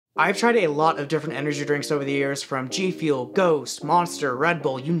I've tried a lot of different energy drinks over the years, from G Fuel, Ghost, Monster, Red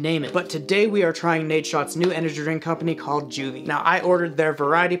Bull, you name it. But today we are trying Nadeshot's new energy drink company called Juvee. Now I ordered their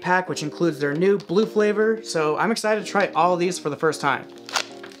variety pack, which includes their new blue flavor, so I'm excited to try all of these for the first time.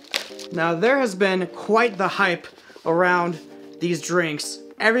 Now there has been quite the hype around these drinks.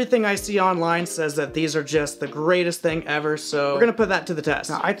 Everything I see online says that these are just the greatest thing ever, so we're gonna put that to the test.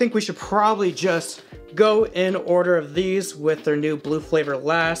 Now, I think we should probably just go in order of these with their new blue flavor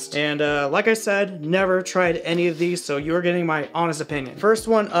last. And like I said, never tried any of these, so you're getting my honest opinion. First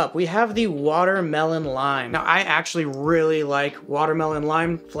one up, we have the watermelon lime. Now, I actually really like watermelon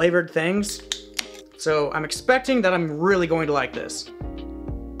lime flavored things, so I'm expecting that I'm really going to like this.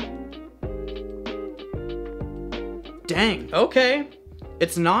 Dang, okay.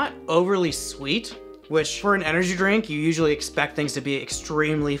 It's not overly sweet, which for an energy drink, you usually expect things to be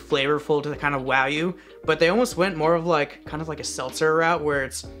extremely flavorful to kind of wow you, but they almost went more of like, kind of like a seltzer route where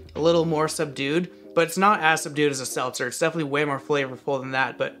it's a little more subdued, but it's not as subdued as a seltzer. It's definitely way more flavorful than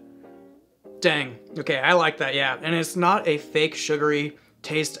that, but dang. Okay, I like that, yeah. And it's not a fake sugary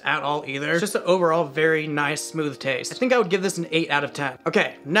taste at all either. It's just an overall very nice, smooth taste. I think I would give this an 8 out of 10.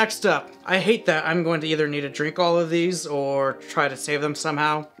 Okay, next up. I hate that I'm going to either need to drink all of these or try to save them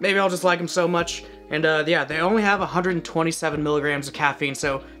somehow. Maybe I'll just like them so much. And yeah, they only have 127 milligrams of caffeine,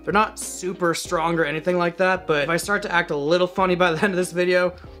 so they're not super strong or anything like that, but if I start to act a little funny by the end of this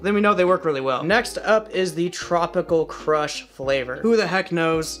video, then we know they work really well. Next up is the Tropical Crush flavor. Who the heck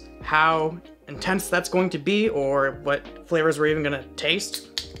knows how intense that's going to be or what flavors we're even gonna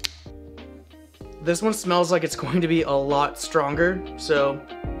taste. This one smells like it's going to be a lot stronger, so...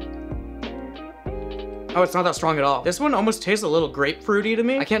 Oh, it's not that strong at all. This one almost tastes a little grapefruity to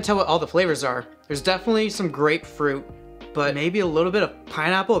me. I can't tell what all the flavors are. There's definitely some grapefruit, but maybe a little bit of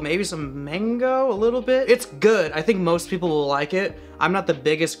pineapple, maybe some mango, a little bit. It's good. I think most people will like it. I'm not the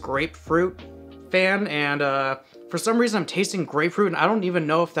biggest grapefruit fan, and for some reason I'm tasting grapefruit, and I don't even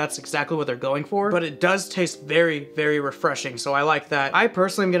know if that's exactly what they're going for, but it does taste very, very refreshing, so I like that. I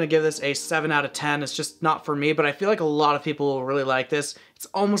personally am gonna give this a 7 out of 10. It's just not for me, but I feel like a lot of people will really like this. It's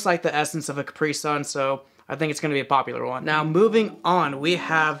almost like the essence of a Capri Sun, so I think it's gonna be a popular one. Now, moving on, we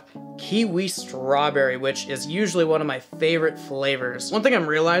have Kiwi Strawberry, which is usually one of my favorite flavors. One thing I'm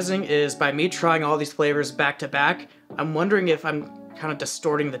realizing is by me trying all these flavors back to back, I'm wondering if I'm kind of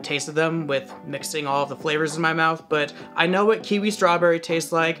distorting the taste of them with mixing all of the flavors in my mouth, but I know what Kiwi Strawberry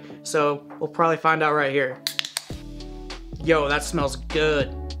tastes like, so we'll probably find out right here. Yo, that smells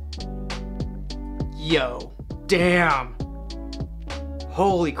good. Yo, damn.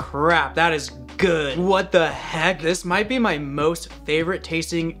 Holy crap, that is good. What the heck? This might be my most favorite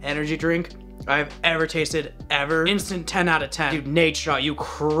tasting energy drink I've ever tasted ever. Instant 10 out of 10. Dude, Nadeshot, you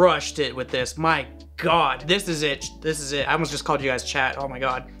crushed it with this. My God, this is it. This is it. I almost just called you guys chat. Oh my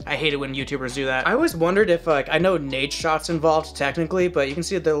God. I hate it when YouTubers do that. I always wondered if, like, I know Nadeshot's involved technically, but you can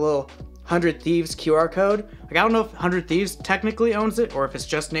see the little 100 Thieves QR code. Like, I don't know if 100 Thieves technically owns it or if it's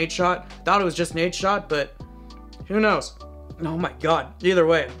just Nadeshot. Thought it was just Nadeshot, but who knows? Oh my God. Either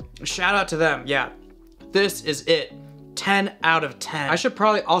way, shout out to them. Yeah, this is it. 10 out of 10. I should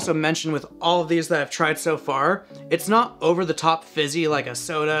probably also mention with all of these that I've tried so far, it's not over the top fizzy like a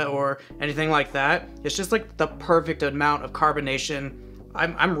soda or anything like that. It's just like the perfect amount of carbonation.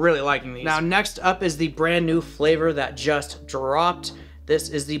 I'm really liking these. Now, next up is the brand new flavor that just dropped. This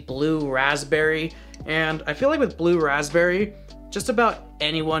is the Blue Raspberry. And I feel like with Blue Raspberry, just about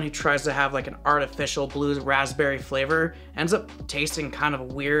anyone who tries to have like an artificial blue raspberry flavor ends up tasting kind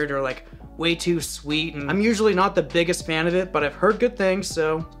of weird or like way too sweet, and I'm usually not the biggest fan of it, but I've heard good things,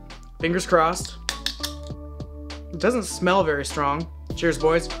 so fingers crossed. It doesn't smell very strong. Cheers,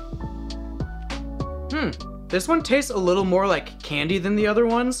 boys. This one tastes a little more like candy than the other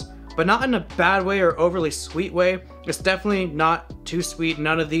ones, but not in a bad way or overly sweet way. It's definitely not too sweet.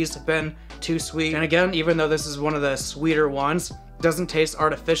 None of these have been too sweet. And again, even though this is one of the sweeter ones, it doesn't taste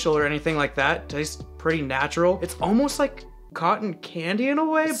artificial or anything like that. It tastes pretty natural. It's almost like cotton candy in a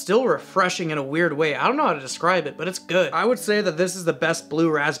way. It's still refreshing in a weird way. I don't know how to describe it, but it's good. I would say that this is the best blue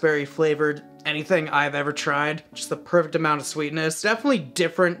raspberry flavored anything I've ever tried. Just the perfect amount of sweetness. Definitely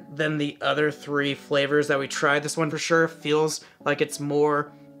different than the other 3 flavors that we tried. This one for sure feels like it's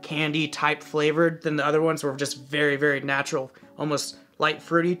more candy type flavored than the other ones were just very, very natural, almost light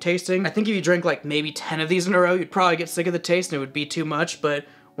fruity tasting. I think if you drink like maybe 10 of these in a row, you'd probably get sick of the taste and it would be too much, but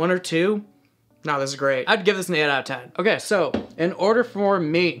 1 or 2, no, this is great. I'd give this an 8 out of 10. Okay, so in order for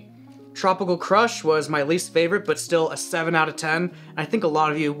me, Tropical Crush was my least favorite, but still a 7 out of 10. I think a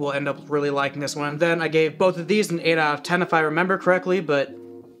lot of you will end up really liking this one. Then I gave both of these an 8 out of 10 if I remember correctly, but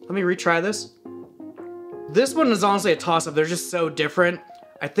let me retry this. This one is honestly a toss-up. They're just so different.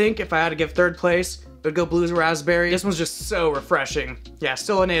 I think if I had to give third place, it would go blues raspberry. This one's just so refreshing. Yeah,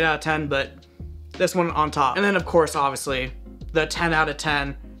 still an 8 out of 10, but this one on top. And then of course, obviously, the 10 out of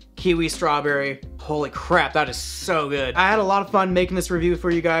 10 kiwi strawberry. Holy crap, that is so good. I had a lot of fun making this review for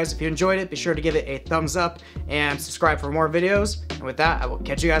you guys. If you enjoyed it, be sure to give it a thumbs up and subscribe for more videos. And with that, I will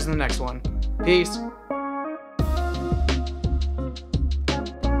catch you guys in the next one. Peace.